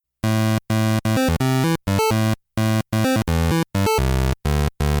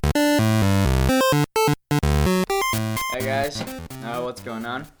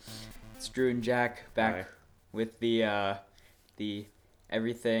going on? It's Drew and Jack back Hi. with the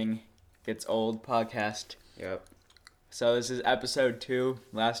Everything Gets Old podcast. Yep. So this is episode 2.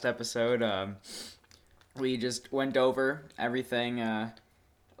 Last episode, we just went over everything,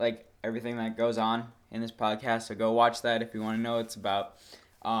 everything that goes on in this podcast. So go watch that if you want to know what it's about.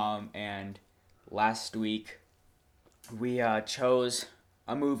 And last week, we chose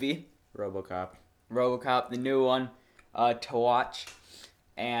a movie, RoboCop, the new one, to watch.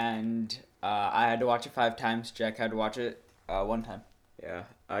 And I had to watch it 5 times. Jack had to watch it 1 time. Yeah,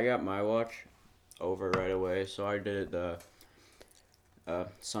 I got my watch over right away, so I did it the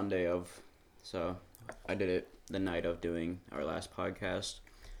Sunday of. So I did it the night of doing our last podcast,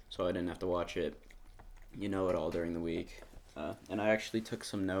 so I didn't have to watch it, it all during the week. And I actually took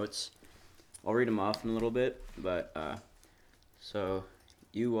some notes. I'll read them off in a little bit, but so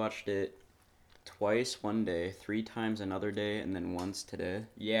you watched it twice one day, 3 times another day, and then once today.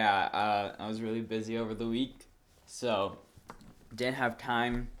 Yeah, I was really busy over the week, so didn't have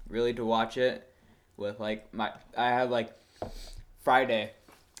time really to watch it. With Friday,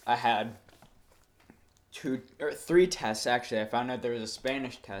 I had 3 tests actually. I found out there was a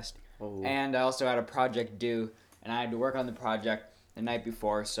Spanish test, and I also had a project due, and I had to work on the project the night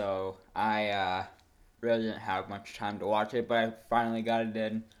before, so I really didn't have much time to watch it. But I finally got it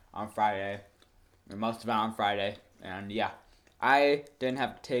in on Friday. Or most of it on Friday, and yeah, I didn't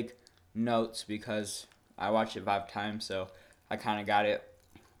have to take notes because I watched it 5 times, so I kind of got it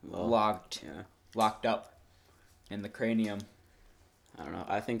locked up in the cranium. I don't know.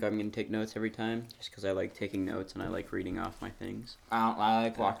 I think I'm gonna take notes every time, just because I like taking notes and I like reading off my things. I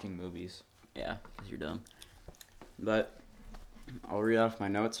like watching movies. Yeah, because you're dumb. But I'll read off my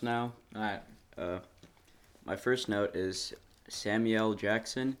notes now. Alright. My first note is Samuel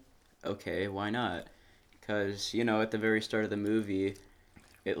Jackson. Okay, why not? Because, at the very start of the movie,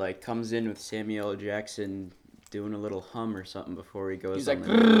 it, comes in with Samuel Jackson doing a little hum or something before he goes He's on like,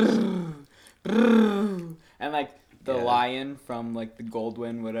 the news. and, the lion from, the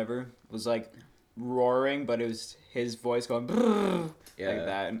Goldwyn, whatever, was, roaring, but it was his voice going, like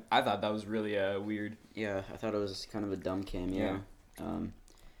that. And I thought that was really weird. Yeah, I thought it was kind of a dumb cameo. Yeah. And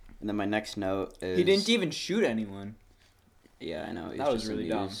then my next note is... He didn't even shoot anyone. Yeah, I know. He's that was just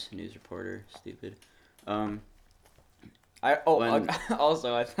really a news reporter. Stupid. I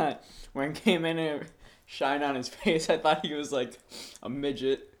thought when it came in and shine on his face, I thought he was like a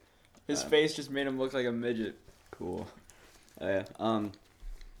midget. His face just made him look like a midget. Cool. Yeah.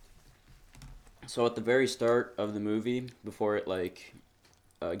 So at the very start of the movie, before it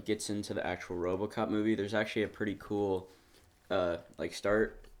gets into the actual RoboCop movie, there's actually a pretty cool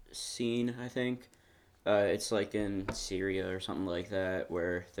start scene, I think. It's in Syria or something like that,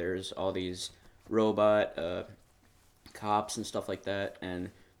 where there's all these robot cops and stuff like that,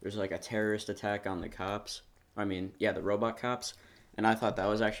 and there's a terrorist attack on the cops. The robot cops, and I thought that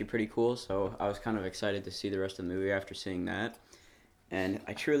was actually pretty cool, so I was kind of excited to see the rest of the movie after seeing that. And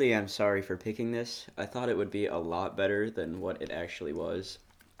I truly am sorry for picking this. I thought it would be a lot better than what it actually was.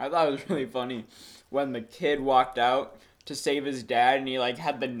 I thought it was really funny when the kid walked out to save his dad, and he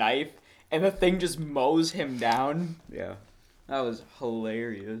had the knife, and the thing just mows him down. Yeah. That was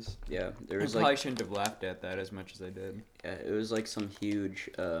hilarious. Yeah, I probably shouldn't have laughed at that as much as I did. Yeah, it was some huge,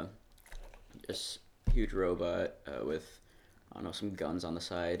 huge robot with, I don't know, some guns on the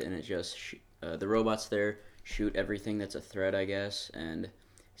side, and it just, the robots there shoot everything that's a threat, I guess, and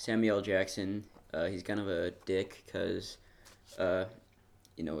Samuel Jackson, he's kind of a dick, because,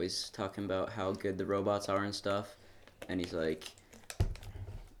 he's talking about how good the robots are and stuff, and he's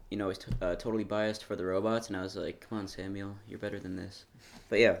he's totally biased for the robots, and I was like, come on, Samuel, you're better than this.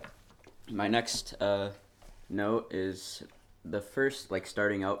 But yeah, my next note is the first,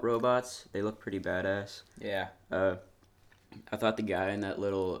 starting out robots, they look pretty badass. Yeah. I thought the guy in that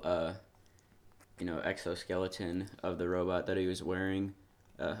little, exoskeleton of the robot that he was wearing,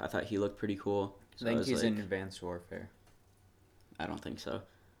 I thought he looked pretty cool. So I think he's in Advanced Warfare. I don't think so.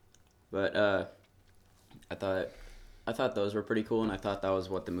 But I thought those were pretty cool, and I thought that was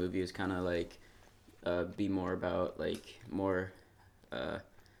what the movie is kind of be more about, more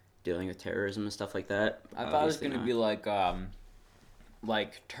dealing with terrorism and stuff like that. I thought it was gonna be like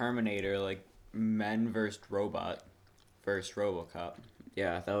Terminator, men versus robot versus RoboCop.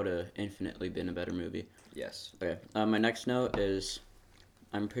 Yeah, that would have infinitely been a better movie. Yes. Okay. My next note is,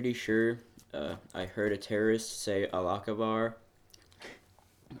 I'm pretty sure I heard a terrorist say Allah Akbar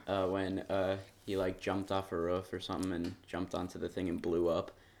when he jumped off a roof or something and jumped onto the thing and blew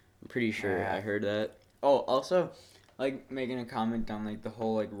up. I'm pretty sure I heard that. Oh, also, making a comment on the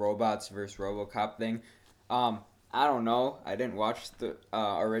whole robots versus RoboCop thing. I don't know. I didn't watch the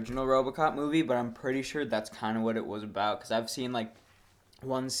original RoboCop movie, but I'm pretty sure that's kind of what it was about. Because I've seen like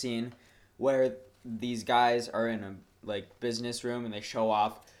one scene where these guys are in a like business room and they show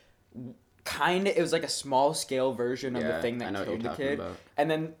off. Kind of, it was like a small scale version of the thing that killed the kid, about. and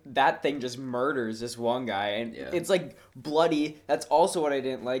then that thing just murders this one guy, and Yeah. it's like bloody. That's also what I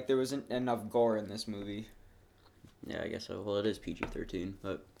didn't like. There wasn't enough gore in this movie. Yeah, I guess so. Well, it is PG-13,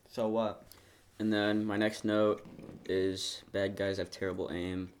 but. So what? And then my next note is bad guys have terrible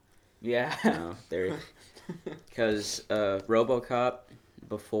aim. Yeah. No, they're because RoboCop,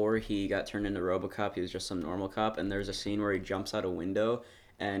 before he got turned into RoboCop, he was just some normal cop, and there's a scene where he jumps out a window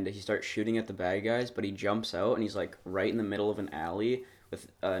and he starts shooting at the bad guys, but he jumps out and he's like right in the middle of an alley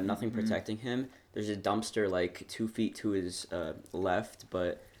with nothing protecting him. There's a dumpster like 2 feet to his left,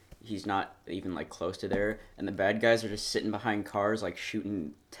 but he's not even like close to there, and the bad guys are just sitting behind cars like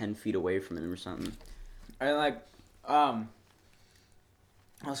shooting 10 feet away from him or something. And like,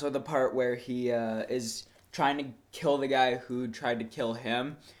 also the part where he is trying to kill the guy who tried to kill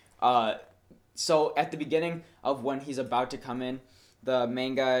him. So at the beginning of when he's about to come in, the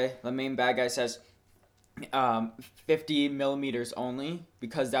main bad guy says, 50 millimeters only,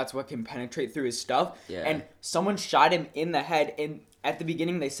 because that's what can penetrate through his stuff. Yeah. And someone shot him in the head, and at the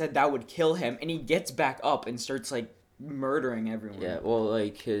beginning they said that would kill him, and he gets back up and starts like murdering everyone. Yeah, well,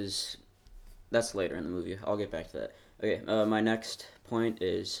 like that's later in the movie. I'll get back to that. Okay, my next point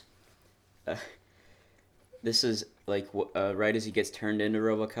is, this is like right as he gets turned into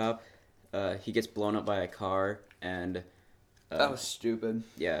RoboCop, he gets blown up by a car, and That was stupid.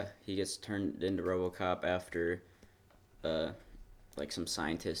 yeah, he gets turned into RoboCop after, like some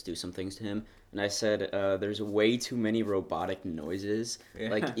scientists do some things to him. And I said, there's way too many robotic noises. Yeah.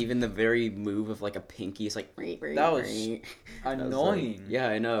 Like even the very move of like a pinky is like That was annoying. Yeah,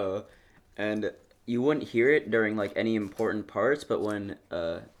 I know. And you wouldn't hear it during like any important parts, but when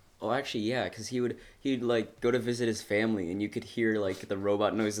well actually yeah, because he'd like go to visit his family and you could hear like the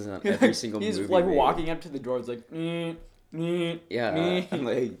robot noises on every single He's movie. like made. walking up to the door. It's like, Yeah, I'm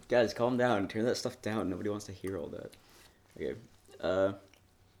like, guys, calm down. Turn that stuff down. Nobody wants to hear all that. Okay.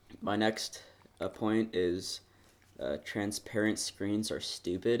 My next point is transparent screens are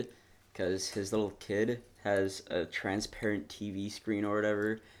stupid, because his little kid has a transparent TV screen or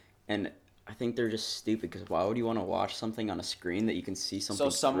whatever, and I think they're just stupid, because why would you want to watch something on a screen that you can see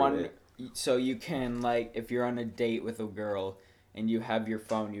something through it? So you can, like, if you're on a date with a girl and you have your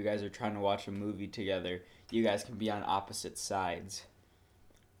phone, you guys are trying to watch a movie together, you guys can be on opposite sides.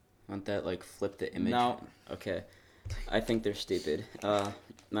 Want that, like, flip the image? No. Okay. I think they're stupid.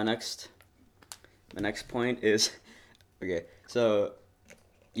 My next point is, okay, so,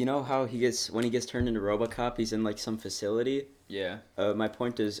 you know how when he gets turned into RoboCop, he's in, like, some facility? Yeah. My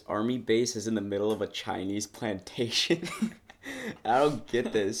point is, Army base is in the middle of a Chinese plantation. I don't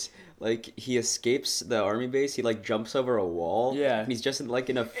get this. Like, he escapes the army base, he, like, jumps over a wall. Yeah. And he's just,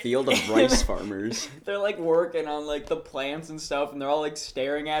 in a field of rice farmers. They're, like, working on, like, the plants and stuff, and they're all, like,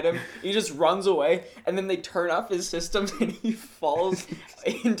 staring at him. He just runs away, and then they turn off his systems, and he falls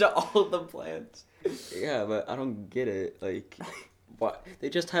into all the plants. Yeah, but I don't get it. Like, what? They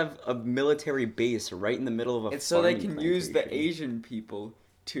just have a military base right in the middle of a It's so they farming can use the plantation. Asian people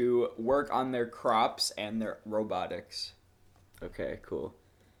to work on their crops and their robotics. Okay, cool.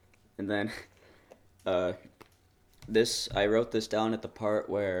 And then, I wrote this down at the part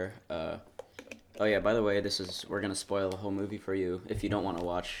where, oh yeah, by the way, we're gonna spoil the whole movie for you if you don't want to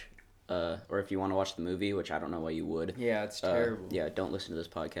watch, or if you want to watch the movie, which I don't know why you would. Yeah, it's terrible. Yeah, don't listen to this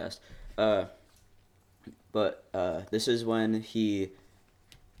podcast. But this is when he,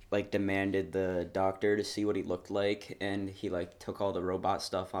 like, demanded the doctor to see what he looked like, and he, like, took all the robot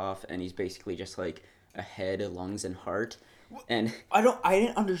stuff off, and he's basically just, like, a head, lungs, and heart. And I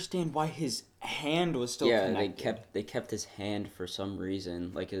didn't understand why his hand was still connected. they kept his hand for some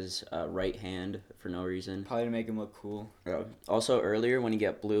reason, like his right hand for no reason. Probably to make him look cool. Also earlier when he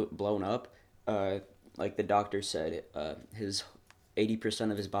got blown up, like the doctor said, his 80%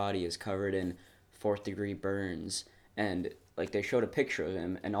 of his body is covered in 4th-degree burns, and like they showed a picture of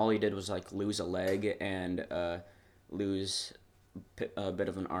him, and all he did was like lose a leg and lose a bit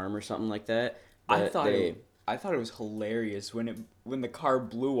of an arm or something like that. But I thought it was hilarious when the car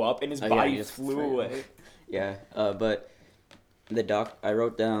blew up and his yeah, body he just flew away. Yeah, but I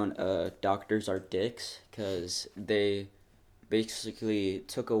wrote down doctors are dicks, because they basically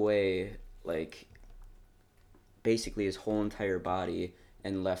took away, like, basically his whole entire body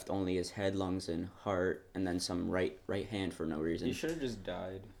and left only his head, lungs, and heart, and then some right hand for no reason. He should have just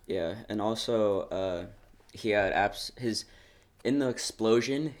died. Yeah, and also he had in the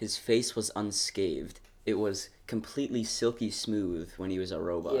explosion, his face was unscathed. It was completely silky smooth when he was a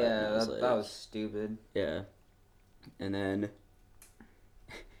robot. And I Yeah, was that was stupid. Yeah. And then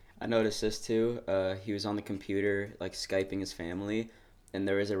I noticed this too. He was on the computer, like Skyping his family, and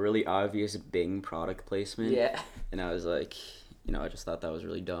there was a really obvious Bing product placement. Yeah. And I was like, I just thought that was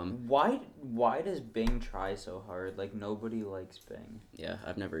really dumb. Why does Bing try so hard? Like, nobody likes Bing. Yeah,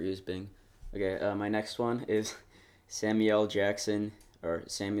 I've never used Bing. Okay, my next one is Samuel Jackson, or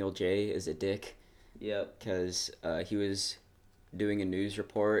Samuel J. is a dick. Yep. Because he was doing a news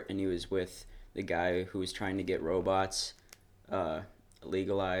report, and he was with the guy who was trying to get robots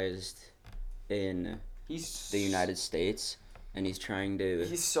legalized in the United States, and he's trying to...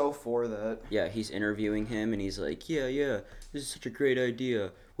 He's so for that. Yeah, he's interviewing him, and he's like, yeah, this is such a great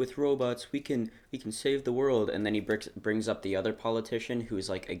idea. With robots, we can save the world. And then he brings up the other politician who's,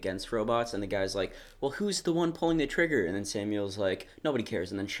 like, against robots, and the guy's like, well, who's the one pulling the trigger? And then Samuel's like, nobody cares,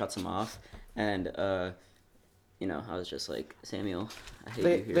 and then shuts him off. And, I was just like, Samuel, I hate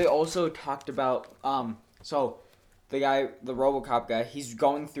you here. They also talked about, so the guy, the RoboCop guy, he's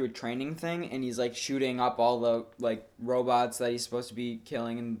going through a training thing, and he's, like, shooting up all the, like, robots that he's supposed to be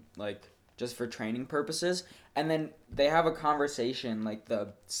killing, and, like, just for training purposes. And then they have a conversation, like, the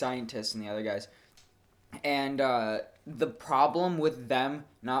scientists and the other guys. And the problem with them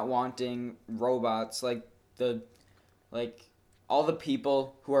not wanting robots, all the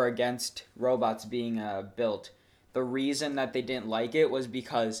people who are against robots being built, the reason that they didn't like it was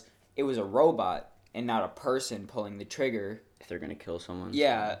because it was a robot and not a person pulling the trigger. If they're gonna kill someone.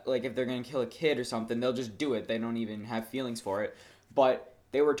 Yeah, like if they're gonna kill a kid or something, they'll just do it. They don't even have feelings for it. But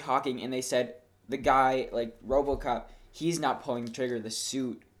they were talking, and they said the guy, like RoboCop, he's not pulling the trigger. The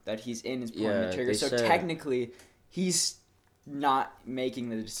suit that he's in is pulling the trigger. So technically, he's not making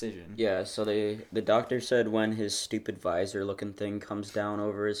the decision. Yeah, so the doctor said when his stupid visor looking thing comes down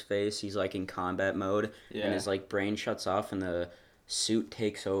over his face, he's like in combat mode, and his like brain shuts off and the suit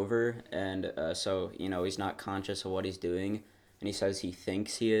takes over, and so he's not conscious of what he's doing, and he says he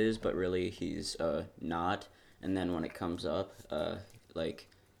thinks he is, but really he's not. And then when it comes up, like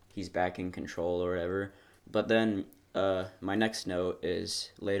he's back in control or whatever. But then my next note is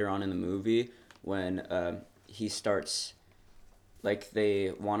later on in the movie when he starts, like,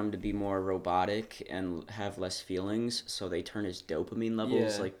 they want him to be more robotic and have less feelings, so they turn his dopamine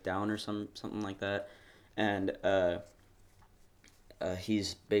levels like down or something like that, and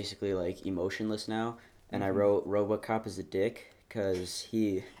he's basically like emotionless now. And I wrote RoboCop is a dick because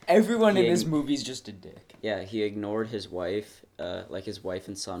everyone in this movie is just a dick. Yeah, he ignored his wife. Like his wife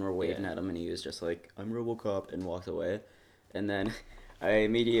and son were waving at him, and he was just like, I'm RoboCop, and walked away. And then I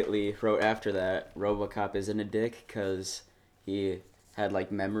immediately wrote after that, RoboCop isn't a dick because he had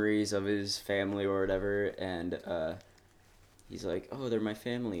like memories of his family or whatever, and he's like, oh, they're my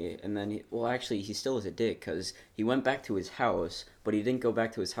family. And then he still is a dick because he went back to his house, but he didn't go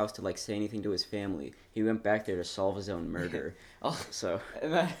back to his house to like say anything to his family. He went back there to solve his own murder. So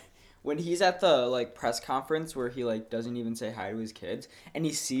and then, when he's at the like press conference where he like doesn't even say hi to his kids, and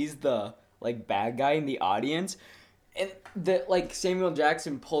he sees the like bad guy in the audience, and the like Samuel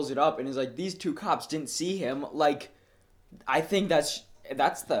Jackson pulls it up and is like, these two cops didn't see him. Like, I think that's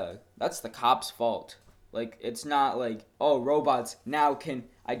the cop's fault. Like, it's not like, oh, robots now can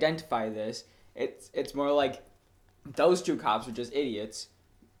identify this. It's more like those two cops are just idiots.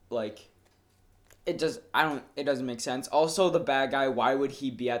 Like, it doesn't make sense. Also, the bad guy, why would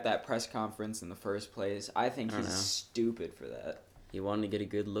he be at that press conference in the first place? I think he's stupid for that. He wanted to get a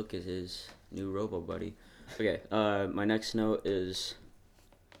good look at his new robo buddy. Okay, my next note is,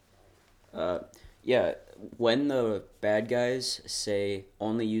 when the bad guys say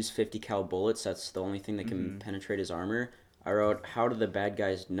only use 50 cal bullets, that's the only thing that can penetrate his armor. I wrote, how do the bad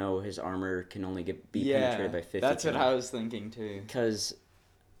guys know his armor can only be penetrated by 50 that's cal? What I was thinking too. Because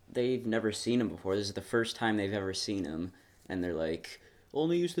they've never seen him before. This is the first time they've ever seen him, and they're like,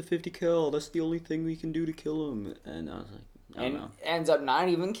 only use the 50 cal. That's the only thing we can do to kill him. And I was like, I don't know. Ends up not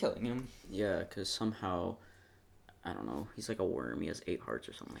even killing him. Yeah, because somehow, I don't know, he's like a worm. He has 8 hearts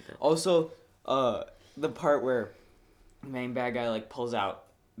or something like that. Also, the part where the main bad guy like pulls out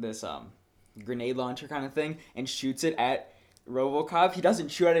this grenade launcher kind of thing and shoots it at RoboCop. He doesn't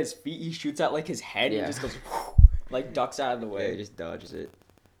shoot at his feet. He shoots at like his head. And just goes like ducks out of the way. Yeah, he just dodges it.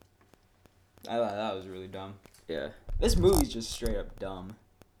 I thought that was really dumb. Yeah. This movie's just straight up dumb.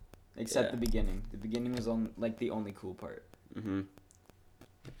 Except the beginning. The beginning was like the only cool part. Mm-hmm.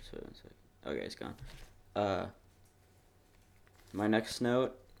 Okay, it's gone. My next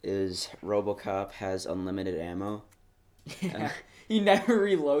note is RoboCop has unlimited ammo. Yeah, he never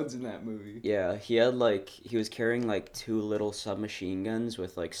reloads in that movie. Yeah, he was carrying like 2 little submachine guns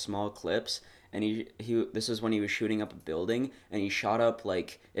with like small clips, and he this is when he was shooting up a building, and he shot up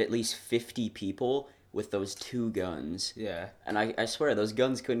like at least 50 people with those 2 guns. Yeah. And I swear those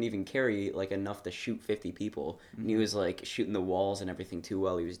guns couldn't even carry like enough to shoot 50 people. And he was like shooting the walls and everything too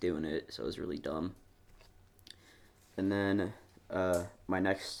while he was doing it, so it was really dumb. And then my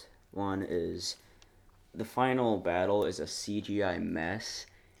next one is the final battle is a CGI mess.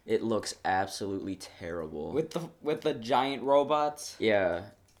 It looks absolutely terrible. With the giant robots? Yeah.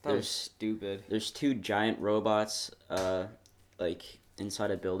 That was stupid. There's 2 giant robots like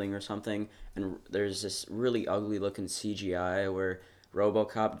inside a building or something, and there's this really ugly looking CGI where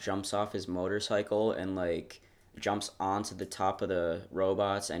RoboCop jumps off his motorcycle and like jumps onto the top of the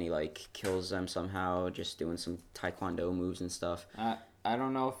robots, and he like kills them somehow just doing some taekwondo moves and stuff. I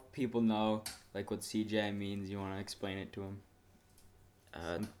don't know if people know like what CGI means. You want to explain it to them?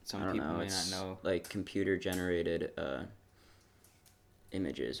 Some people may not know. Like computer generated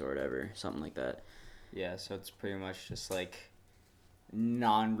images or whatever, something like that. Yeah, so it's pretty much just like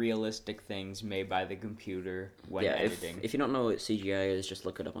non-realistic things made by the computer when editing. If you don't know what CGI is, just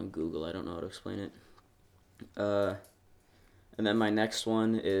look it up on Google. I don't know how to explain it. And then my next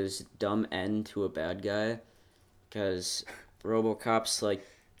one is dumb end to a bad guy, because RoboCop's like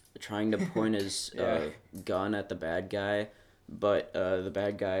trying to point his gun at the bad guy, but the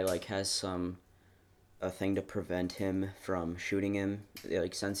bad guy like has a thing to prevent him from shooting him.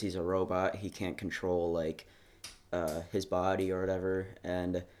 Like since he's a robot, he can't control like his body or whatever,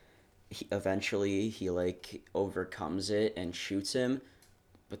 and eventually he like overcomes it and shoots him.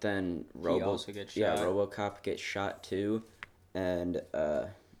 But then he also gets shot. Yeah, RoboCop gets shot too, and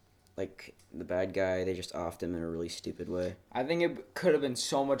like the bad guy, they just offed him in a really stupid way. I think it could have been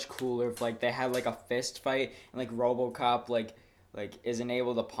so much cooler if like they had like a fist fight and like RoboCop like isn't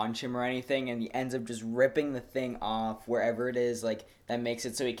able to punch him or anything, and he ends up just ripping the thing off wherever it is like that makes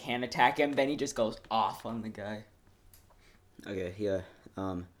it so he can't attack him. Then he just goes off on the guy. Okay, yeah.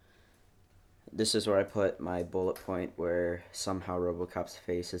 This is where I put my bullet point where somehow RoboCop's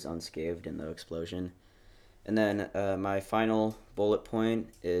face is unscathed in the explosion. And then my final bullet point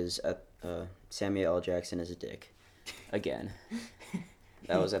is Samuel L. Jackson is a dick. Again.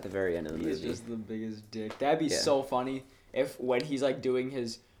 That was at the very end of the movie. He's just the biggest dick. That'd be so funny if when he's like doing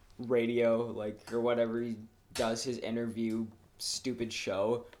his radio like or whatever he does his interview stupid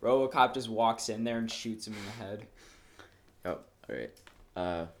show, RoboCop just walks in there and shoots him in the head. Oh, alright.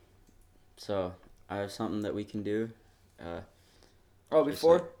 So I have something that we can do.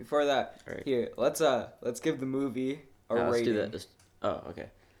 Before that, right. Here, let's give the movie a rating. Let's do that. Oh, okay.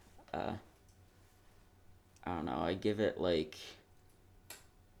 I don't know. I give it like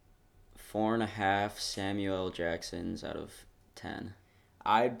 4.5 Samuel L. Jacksons out of 10.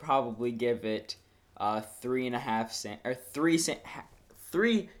 I'd probably give it 3.5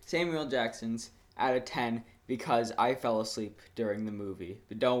 3 Samuel Jacksons out of 10 because I fell asleep during the movie.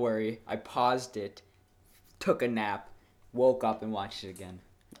 But don't worry, I paused it, took a nap, woke up and watched it again.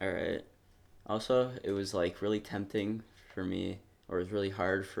 Alright. Also, it was like really tempting for me, or it was really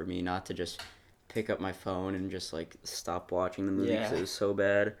hard for me not to just pick up my phone and just like stop watching the movie because it was so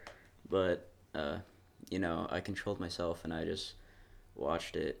bad. But, you know, I controlled myself and I just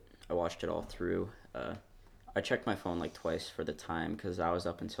watched it. I watched it all through. I checked my phone like twice for the time because I was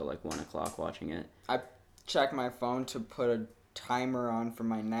up until like 1 o'clock watching it. I checked my phone to put a timer on for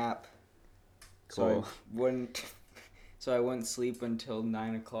my nap. Cool. So I wouldn't sleep until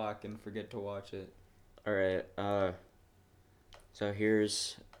 9 o'clock and forget to watch it. Alright, so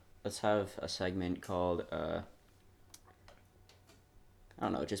let's have a segment called, I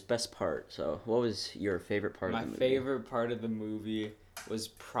don't know, just best part. So what was your favorite part of the movie? My favorite part of the movie was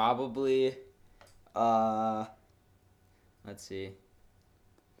probably, let's see.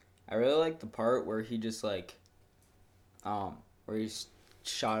 I really like the part where he just like, where he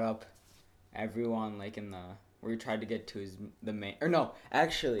shot up everyone like where he tried to get to the main, or no,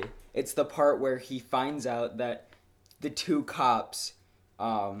 actually, it's the part where he finds out that the 2 cops,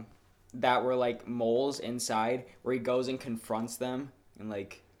 that were like moles inside, where he goes and confronts them and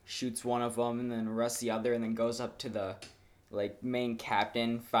like shoots one of them and then arrests the other and then goes up to the like main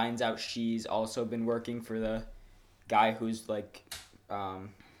captain, finds out she's also been working for the guy who's like,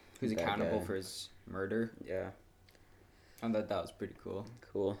 who's accountable for his murder. Yeah. I thought that was pretty cool.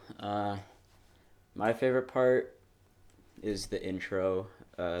 Cool. My favorite part is the intro,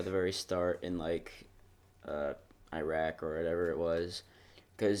 the very start in like Iraq or whatever it was,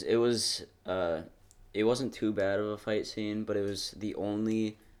 because it wasn't too bad of a fight scene, but it was the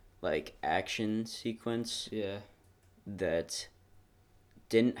only like action sequence that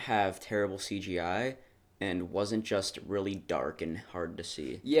didn't have terrible CGI, and wasn't just really dark and hard to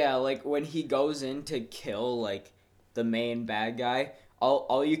see. Yeah, like when he goes in to kill like the main bad guy,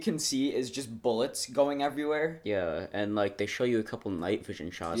 all you can see is just bullets going everywhere. Yeah, and like they show you a couple night vision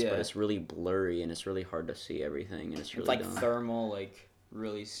shots, but Yeah. it's really blurry and it's really hard to see everything, and it's really It's like dumb. thermal, like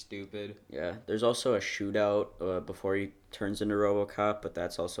really stupid. Yeah, there's also a shootout before he turns into RoboCop, but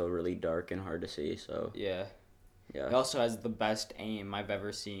that's also really dark and hard to see. So Yeah. He yeah, also has the best aim I've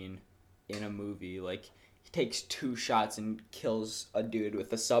ever seen in a movie. Like he takes 2 shots and kills a dude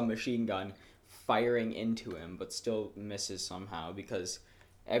with a submachine gun firing into him, but still misses somehow because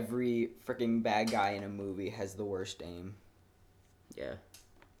every freaking bad guy in a movie has the worst aim. yeah,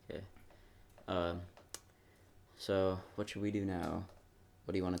 okay. So what should we do now?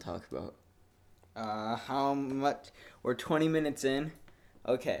 What do you want to talk about? How much? We're 20 minutes in.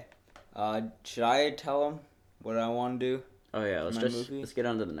 Okay. Should I tell them what I want to do? Oh yeah, My movie? let's get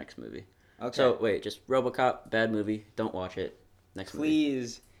on to the next movie. Okay. So wait, just RoboCop, bad movie. Don't watch it. Next movie.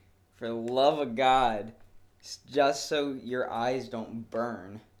 Please, for the love of God, just so your eyes don't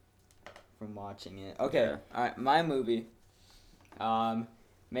burn from watching it. Okay, Yeah. all right, my movie.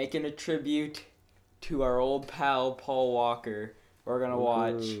 Making a tribute to our old pal Paul Walker. We're gonna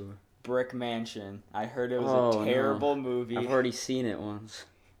watch Ooh. Brick Mansion. I heard it was Oh, a no. terrible movie. I've already seen it once.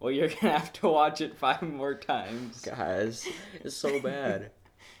 Well, you're gonna have to watch it 5 more times. Guys, it's so bad.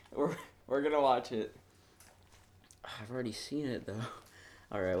 We're gonna watch it. I've already seen it though.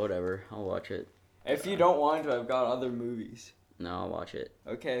 All right, whatever. I'll watch it. If you don't want to, I've got other movies. No, I'll watch it.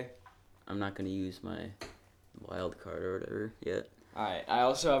 Okay. I'm not gonna use my wild card or whatever yet. Alright, I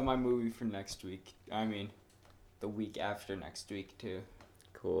also have my movie for next week. I mean, the week after next week too.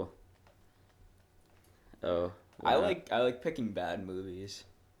 Cool. Oh, I wow. like picking bad movies.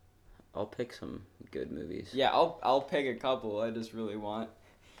 I'll pick some good movies. Yeah, I'll pick a couple. I just really want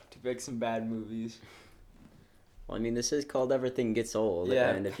to pick some bad movies. Well, I mean, this is called Everything Gets Old, Yeah.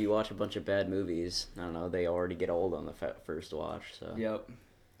 and if you watch a bunch of bad movies, I don't know, they already get old on the first watch. So Yep.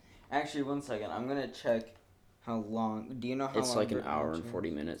 Actually, one second. I'm gonna check how long. Do you know how it's long? like an Brick hour and Mansion 40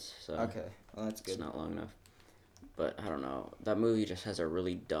 is? minutes. So Okay, well that's it's good. not long enough. But I don't know. That movie just has a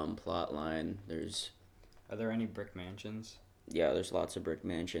really dumb plot line. Are there any brick mansions? There's lots of brick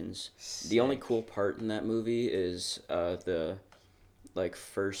mansions. The only Sick. cool part in that movie is the like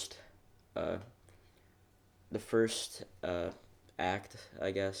first the first act,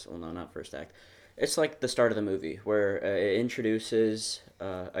 I guess. Well, no, not first act. It's like the start of the movie where it introduces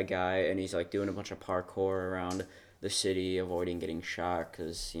a guy and he's like doing a bunch of parkour around the city, avoiding getting shot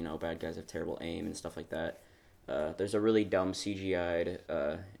because you know bad guys have terrible aim and stuff like that. There's a really dumb CGI'd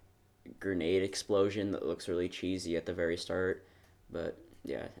grenade explosion that looks really cheesy at the very start, but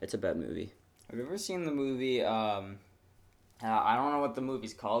yeah, it's a bad movie. Have you ever seen the movie? I don't know what the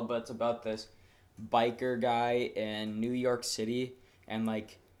movie's called, but it's about this biker guy in New York City, and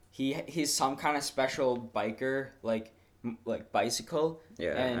like he's some kind of special biker, like bicycle. Yeah,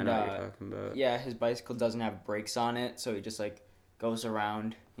 I And, know what you're talking about. Yeah, his bicycle doesn't have brakes on it, so he just like goes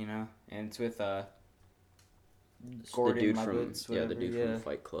around, you know. And it's with It's Gordon the dude Levitt, from the whatever, dude yeah. from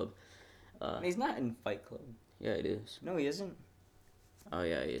Fight Club. He's not in Fight Club. Yeah, it is. No, he isn't. Oh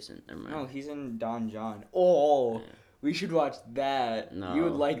yeah, he isn't. Never mind. No, he's in Don John. Oh, Yeah. we should watch that. No. You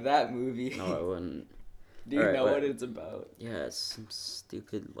would like that movie. No, I wouldn't. Do you Alright, know what- what it's about? Yeah, it's some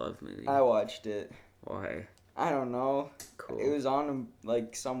stupid love movie. I watched it. Why? I don't know. Cool. It was on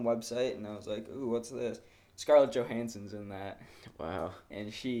like some website, and I was like, "Ooh, what's this?" Scarlett Johansson's in that, Wow.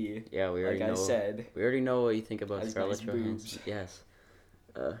 and she, Yeah, we already like I know. said, We already know what you think about Has Scarlett nice Johansson. boobs. Yes.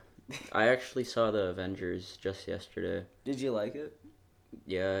 I actually saw the Avengers just yesterday. did you like it?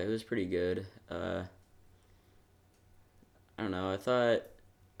 Yeah, it was pretty good. I don't know. I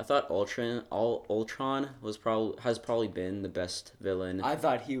thought Ultron has probably been the best villain. I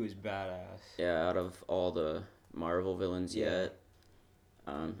thought he was badass. Yeah, out of all the Marvel villains Yeah. yet.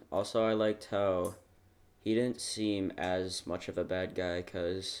 Also, I liked how he didn't seem as much of a bad guy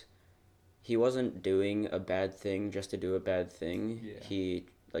because he wasn't doing a bad thing just to do a bad thing. Yeah. He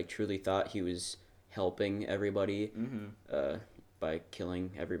like truly thought he was helping everybody Mm-hmm. by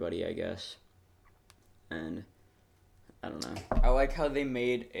killing everybody, I guess. And I don't know. I like how they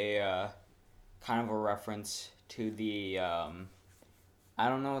made a kind of a reference to the I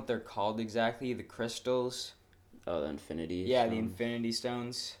don't know what they're called exactly, the crystals. Oh, the Infinity. Yeah, the Stone, Infinity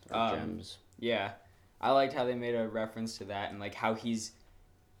Stones. or gems. Yeah, I liked how they made a reference to that and like how he's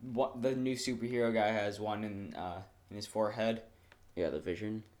what the new superhero guy has one in his forehead. Yeah, the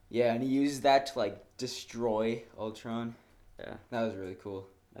Vision. Yeah, and he used that to like destroy Ultron. Yeah. That was really cool.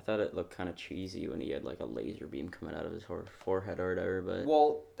 I thought it looked kind of cheesy when he had like a laser beam coming out of his forehead or whatever, but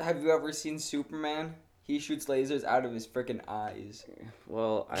Well, have you ever seen Superman? He shoots lasers out of his freaking eyes.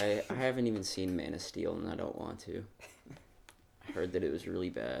 Well, I haven't even seen Man of Steel, and I don't want to. I heard that it was really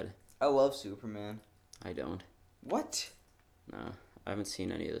bad. I love Superman. I don't. What? No, I haven't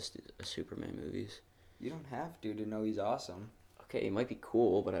seen any of the Superman movies. You don't have to know he's awesome. Okay, he might be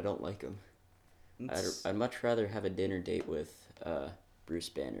cool, but I don't like him. I'd much rather have a dinner date with Bruce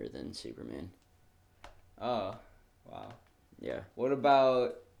Banner than Superman. Oh, wow. Yeah. What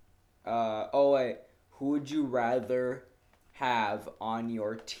about, oh wait, who would you rather have on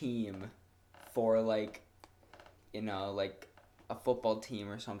your team for like, you know, like a football team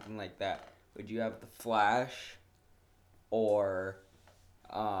or something like that? Would you have the Flash or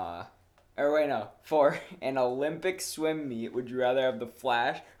wait, no, for an Olympic swim meet, would you rather have the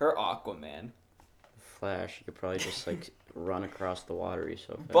Flash or Aquaman? Flash, you could probably just like run across the water. He's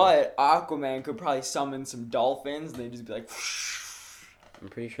so fast. But Aquaman could probably summon some dolphins and they'd just be like, I'm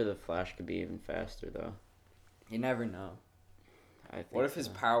pretty sure the Flash could be even faster though. you never know. I think What if his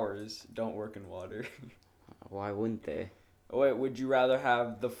so. powers don't work in water? Why wouldn't they? Wait, would you rather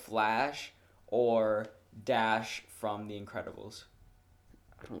have the Flash or Dash from The Incredibles?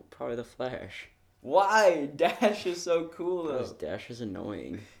 Probably the Flash. Why? Dash is so cool Because though. Dash is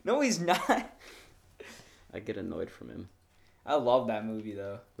annoying. No, he's not. I get annoyed from him. I love that movie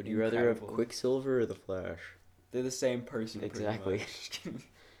though. Would you rather have Incredibles. Quicksilver or the Flash? They're the same person. pretty Exactly. much.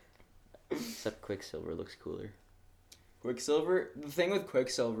 Except Quicksilver looks cooler. Quicksilver. The thing with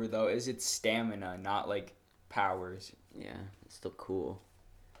Quicksilver though is it's stamina, not like powers. Yeah, it's still cool.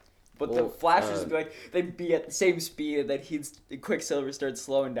 But Well, the Flash would just be like, they'd be at the same speed, and then Quicksilver starts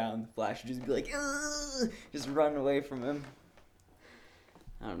slowing down. The Flash would just be like, ugh, just run away from him.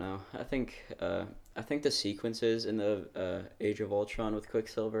 I don't know. I think the sequences in the Age of Ultron with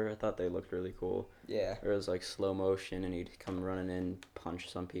Quicksilver, I thought they looked really cool. Yeah. It was like slow motion, and he'd come running in, punch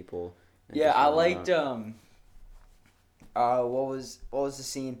some people. and Yeah, just I run liked out. what was the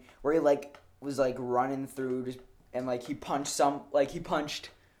scene where he like was like running through just and like he punched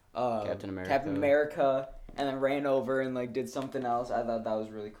Captain America. Captain America and then ran over and like did something else. I thought that was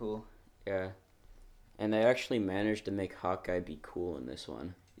really cool. Yeah. And they actually managed to make Hawkeye be cool in this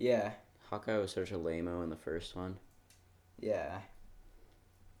one. Yeah. Hawkeye was such a lame-o in the first one. Yeah.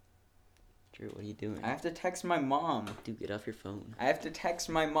 Drew, what are you doing? I have to text my mom. Dude, get off your phone. I have to text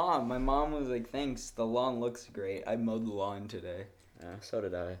my mom. My mom was like, "Thanks, the lawn looks great. I mowed the lawn today." So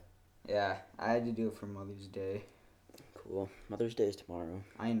did I. Yeah, I had to do it for Mother's Day. Cool. Mother's Day is tomorrow.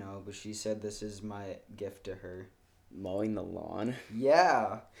 I know, but she said this is my gift to her. Mowing the lawn?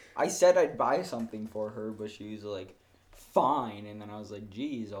 Yeah. I said I'd buy something for her, but she was like, fine. And then I was like,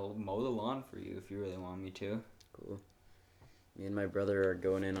 geez, I'll mow the lawn for you if you really want me to. Cool. Me and my brother are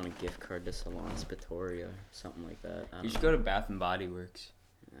going in on a gift card to Salon Spatoria, something like that. I You don't should know. go to Bath and Body Works.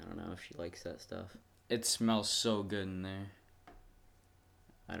 I don't know if she likes that stuff. It smells so good in there.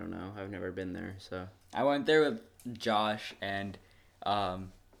 I don't know. I've never been there, so. I went there with Josh and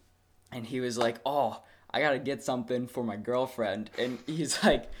he was like, "Oh, I gotta get something for my girlfriend," and he's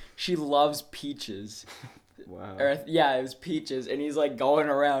like, "She loves peaches." Wow. Yeah, it was peaches, and he's like going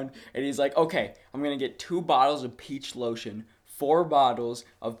around, and he's like, "Okay, I'm gonna get 2 bottles of peach lotion, 4 bottles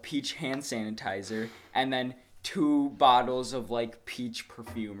of peach hand sanitizer, and then 2 bottles of like peach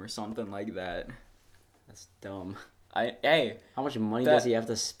perfume or something like that." That's dumb. Hey, How much money That- does he have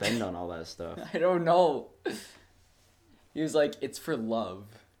to spend on all that stuff? I don't know. He was like, "It's for love,"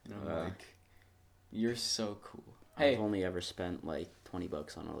 and I'm Wow. like, "You're so cool." Hey, I've only ever spent like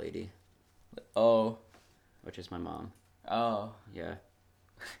 $20 on a lady, oh, which is my mom. oh, Yeah.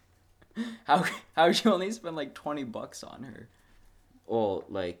 how'd you only spend like $20 on her? Well,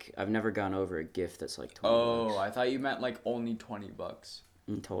 like I've never gone over a gift that's like $20. Oh, I thought you meant like only $20.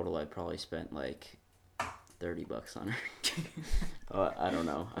 In total, I probably spent like $30 on her. I don't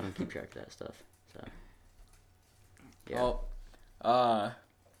know. I don't keep track of that stuff. So. Yeah. Well,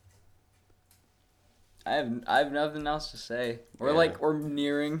 I have nothing else to say. Yeah. We're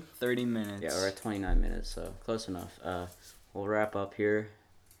nearing 30 minutes. Yeah, we're at 29 minutes, so close enough. We'll wrap up here.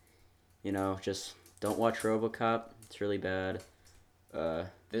 You know, just don't watch RoboCop. It's really bad.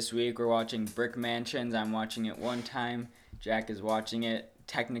 This week we're watching Brick Mansions. I'm watching it 1 time. Jack is watching it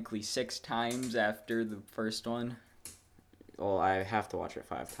technically 6 times after the first one. Well, I have to watch it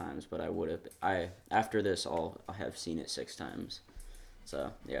 5 times, but after this, I'll have seen it 6 times.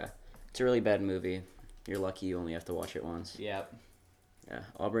 So yeah, it's a really bad movie. You're lucky you only have to watch it once. Yep. Yeah,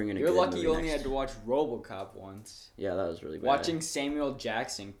 I'll bring in a You're good lucky movie you only next- had to watch RoboCop once. Yeah, that was really bad. Watching Samuel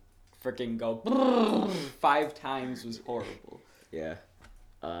Jackson freaking go 5 times was horrible. Yeah.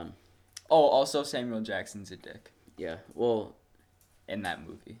 Oh, also Samuel Jackson's a dick. Yeah. Well, in that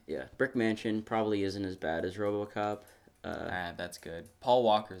movie. Yeah, Brick Mansion probably isn't as bad as RoboCop. That's good. Paul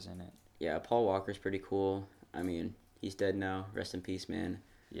Walker's in it. Yeah, Paul Walker's pretty cool. I mean, he's dead now. Rest in peace, man.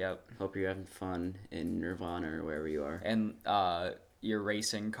 Yep. Hope you're having fun in Nirvana or wherever you are. And you're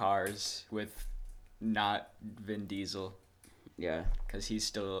racing cars with not Vin Diesel. Yeah. Because he's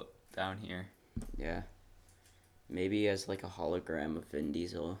still down here. Yeah. Maybe as like a hologram of Vin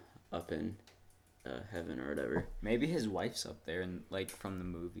Diesel up in heaven or whatever. Maybe his wife's up there, and like from the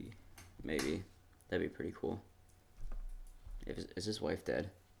movie. Maybe. That'd be pretty cool. Is his wife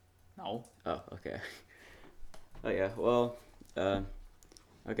dead? No. Oh, okay. Oh, yeah. Well,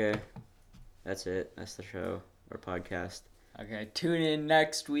 okay. That's it. That's the show or podcast. Okay, tune in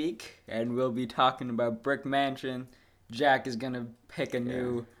next week, and we'll be talking about Brick Mansion. Jack is gonna pick a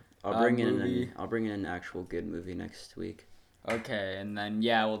new I'll bring movie. I'll bring in an actual good movie next week. Okay, and then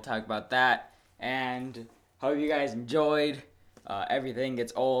yeah, we'll talk about that. And hope you guys enjoyed. Everything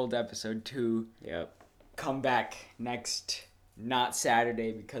Gets Old, episode 2. Yep. Come back not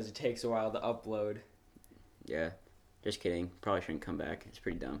Saturday because it takes a while to upload. Yeah. Just kidding. Probably shouldn't come back. It's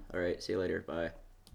pretty dumb. All right. See you later. Bye.